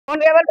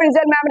Honorable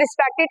Principal Ma'am,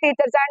 respected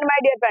teachers and my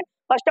dear friend.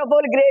 First of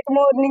all, great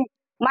morning.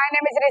 My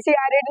name is Rishi.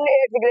 I read in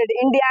 8th grade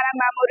in DRM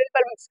Memorial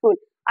Public School.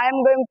 I am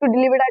going to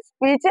deliver a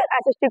speech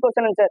SST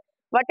question answer.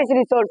 What is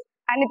resource?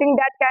 Anything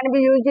that can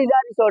be used is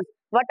a resource.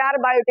 What are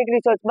biotic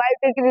resources?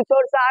 Biotic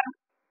resources are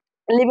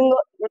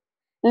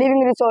living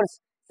resource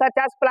such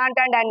as plant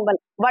and animal.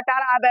 What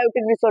are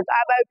abiotic resources?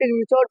 Abiotic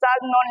resources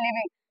are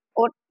non-living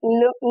or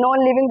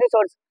non-living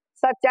resource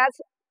such as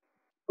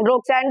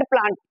rocks and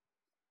plant.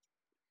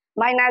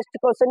 My next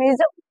question is,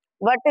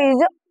 what is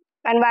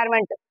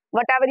environment?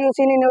 Whatever you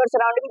see in your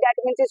surrounding, that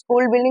means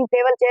school, building,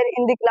 table, chair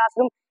in the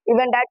classroom,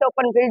 even that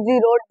open field, the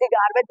road, the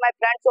garbage, my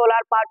friends, all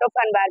are part of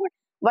environment.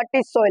 What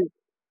is soil?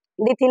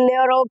 The thin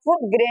layer of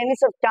grainy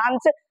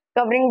substance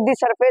covering the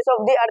surface of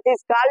the earth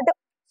is called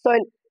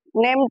soil.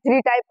 Name 3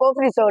 types of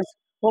resource: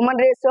 human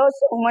resource,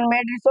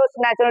 human-made resource,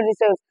 natural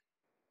resource.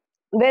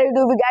 Where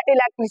do we get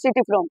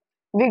electricity from?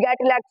 We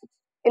get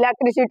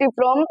electricity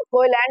from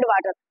coal and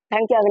water.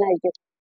 Thank you. Have a nice day.